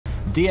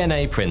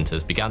DNA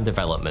printers began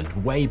development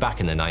way back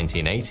in the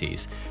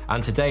 1980s,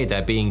 and today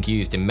they're being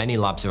used in many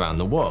labs around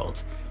the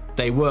world.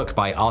 They work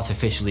by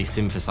artificially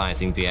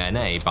synthesizing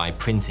DNA by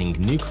printing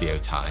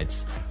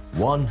nucleotides,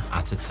 one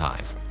at a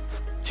time.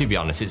 To be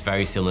honest, it's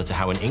very similar to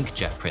how an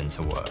inkjet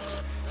printer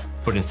works,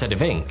 but instead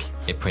of ink,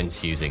 it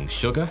prints using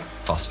sugar,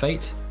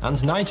 phosphate,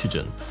 and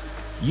nitrogen.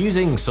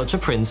 Using such a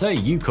printer,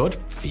 you could,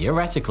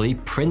 theoretically,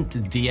 print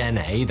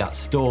DNA that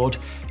stored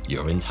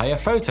your entire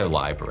photo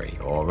library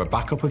or a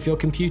backup of your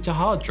computer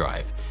hard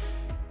drive.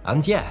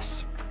 And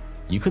yes,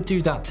 you could do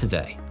that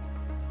today.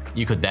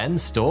 You could then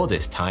store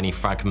this tiny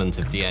fragment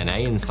of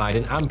DNA inside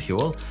an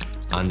ampule,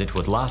 and it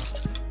would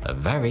last a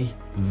very,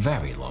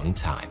 very long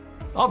time.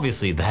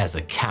 Obviously, there's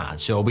a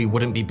catch, or we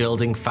wouldn't be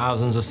building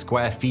thousands of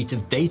square feet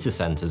of data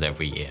centers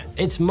every year.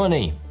 It's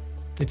money.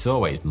 It's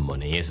always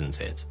money,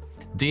 isn't it?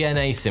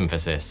 DNA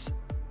synthesis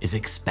is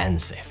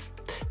expensive.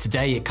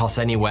 Today it costs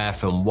anywhere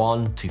from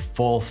 $1,000 to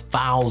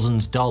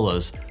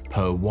 $4,000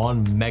 per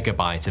 1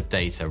 megabyte of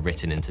data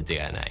written into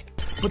DNA.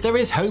 But there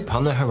is hope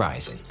on the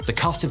horizon. The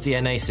cost of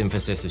DNA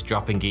synthesis is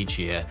dropping each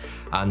year,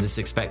 and is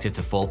expected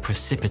to fall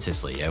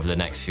precipitously over the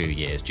next few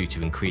years due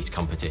to increased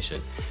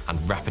competition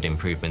and rapid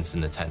improvements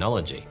in the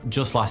technology.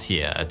 Just last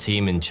year, a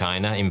team in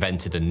China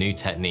invented a new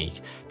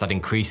technique that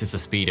increases the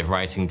speed of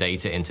writing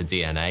data into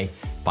DNA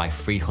by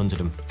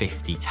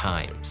 350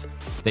 times.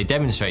 They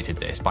demonstrated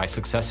this by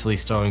successfully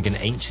storing an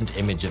ancient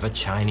image of a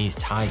Chinese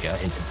tiger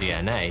into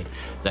DNA,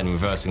 then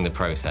reversing the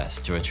process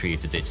to retrieve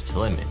the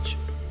digital image.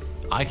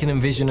 I can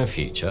envision a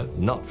future,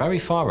 not very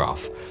far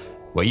off,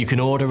 where you can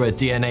order a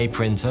DNA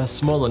printer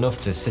small enough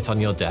to sit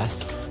on your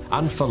desk,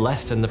 and for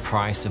less than the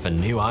price of a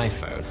new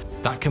iPhone,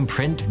 that can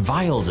print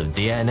vials of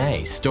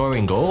DNA,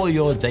 storing all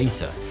your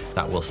data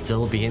that will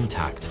still be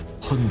intact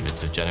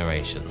hundreds of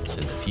generations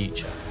in the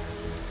future.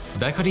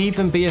 There could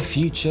even be a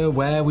future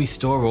where we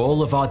store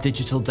all of our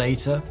digital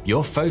data,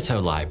 your photo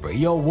library,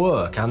 your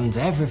work, and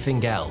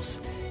everything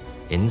else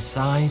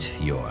inside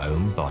your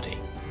own body,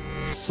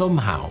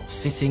 somehow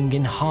sitting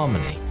in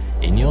harmony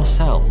in your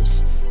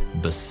cells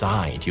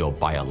beside your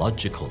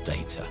biological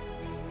data.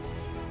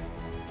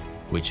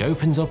 Which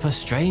opens up a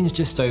strange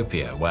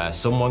dystopia where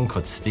someone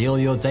could steal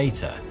your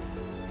data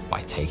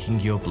by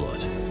taking your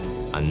blood.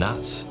 And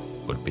that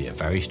would be a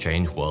very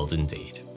strange world indeed.